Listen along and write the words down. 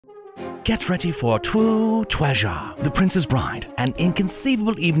Get ready for true treasure, The Princess Bride, an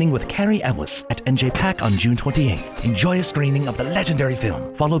inconceivable evening with Cary Elwes at NJPAC on June 28th. Enjoy a screening of the legendary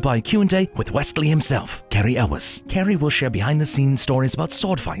film, followed by a Q&A with Wesley himself, Cary Elwes. Cary will share behind-the-scenes stories about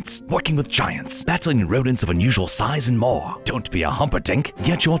sword fights, working with giants, battling rodents of unusual size, and more. Don't be a humperdinck.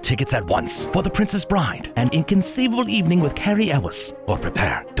 Get your tickets at once for The Princess Bride, an inconceivable evening with Cary Elwes, or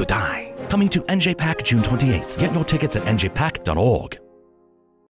prepare to die. Coming to NJPAC June 28th. Get your tickets at njpac.org.